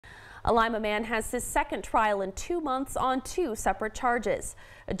A Lima man has his second trial in 2 months on 2 separate charges.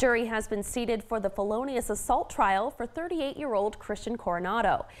 A jury has been seated for the felonious assault trial for 38-year-old Christian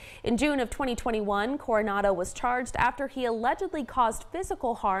Coronado. In June of 2021, Coronado was charged after he allegedly caused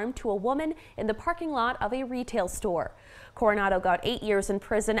physical harm to a woman in the parking lot of a retail store. Coronado got 8 years in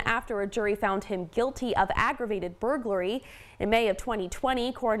prison after a jury found him guilty of aggravated burglary. In May of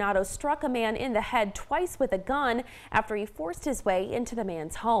 2020, Coronado struck a man in the head twice with a gun after he forced his way into the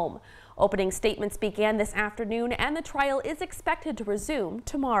man's home. Opening statements began this afternoon, and the trial is expected to resume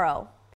tomorrow.